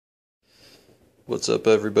What's up,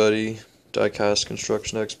 everybody? Diecast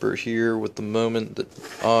construction expert here with the moment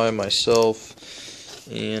that I myself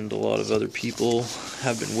and a lot of other people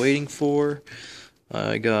have been waiting for.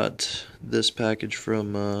 I got this package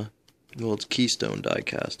from well, it's Keystone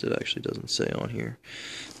Diecast. It actually doesn't say on here,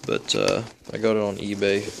 but I got it on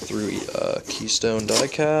eBay through Keystone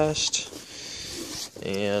Diecast,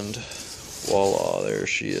 and voila, there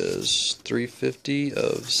she is. 350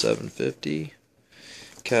 of 750.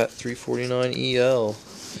 Cat 349 EL.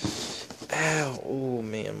 Ow! Oh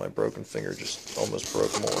man, my broken finger just almost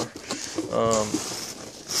broke more. Ooh,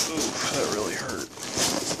 that really hurt.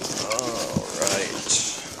 Alright.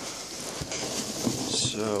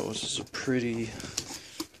 So, this is a pretty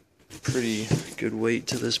good weight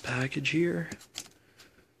to this package here.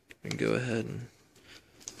 We can go ahead and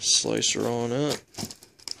slice her on up.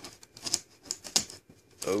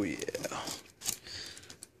 Oh yeah.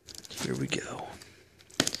 Here we go.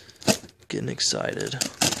 Getting excited.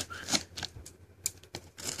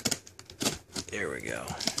 Here we go.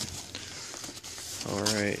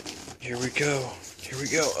 Alright, here we go. Here we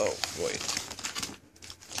go. Oh, wait.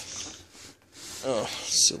 Oh,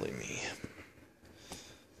 silly me.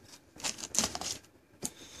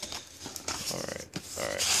 Alright.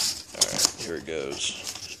 Here it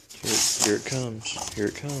goes. Here it comes. Here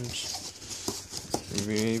it comes.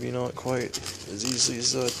 Maybe not quite as easily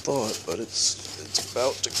as I thought, but it's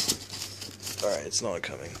about to. Alright, it's not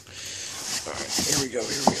coming. Alright, here we go.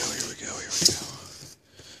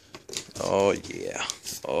 Oh yeah.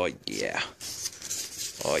 Oh yeah.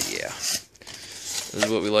 Oh yeah. This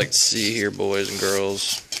is what we like to see here, boys and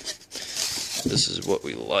girls. This is what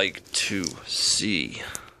we like to see.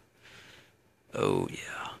 Oh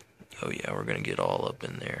yeah. Oh yeah, we're gonna get all up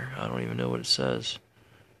in there. I don't even know what it says.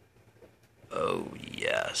 Oh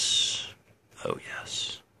yes. Oh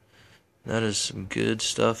yes. That is some good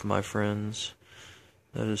stuff, my friends.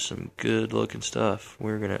 That is some good looking stuff.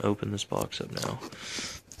 We're going to open this box up now.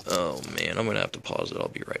 Oh man, I'm going to have to pause it. I'll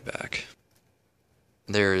be right back.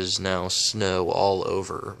 There is now snow all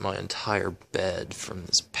over my entire bed from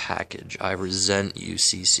this package. I resent you,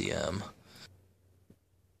 CCM.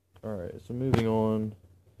 Alright, so moving on.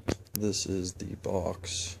 This is the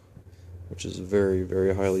box, which is very,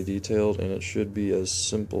 very highly detailed, and it should be as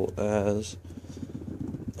simple as...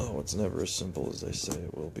 Oh, it's never as simple as they say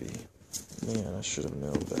it will be. Man, I should have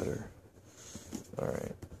known better.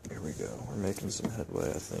 Alright, here we go. We're making some headway,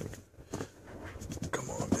 I think. Come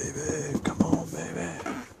on, baby. Come on, baby.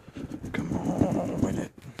 Come on, win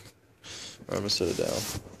it. Alright, I'm gonna set it down.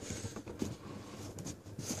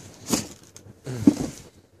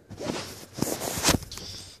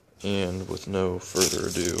 And with no further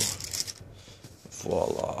ado,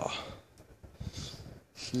 voila.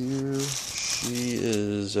 Here she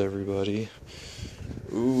is, everybody.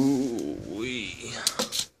 Ooh wee.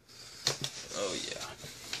 Oh yeah.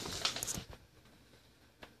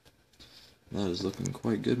 That is looking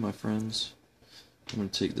quite good, my friends. I'm gonna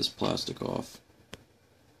take this plastic off.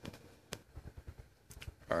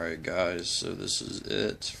 Alright guys, so this is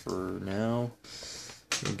it for now.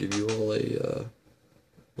 I'll give you all a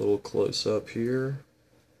little close up here.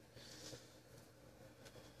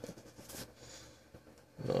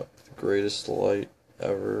 Not the greatest light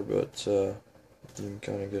ever, but you can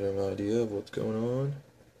kind of get an idea of what's going on.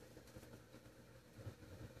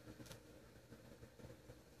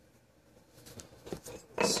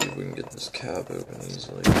 Let's see if we can get this cap open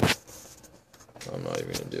easily. I'm not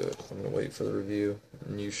even going to do it. I'm going to wait for the review,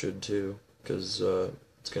 and you should too, because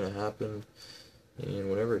it's going to happen, and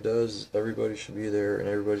whenever it does, everybody should be there, and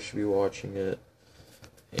everybody should be watching it,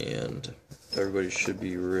 and everybody should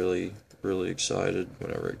be really excited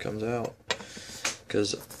whenever it comes out,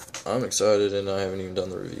 because I'm excited and I haven't even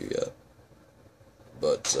done the review yet.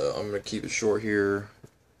 But I'm going to keep it short here.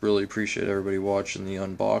 Really appreciate everybody watching the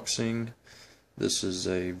unboxing. This is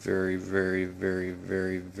a very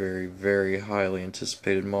highly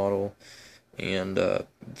anticipated model, and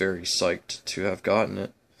very psyched to have gotten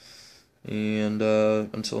it. And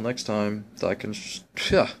until next time,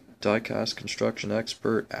 Diecast Construction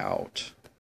Expert out.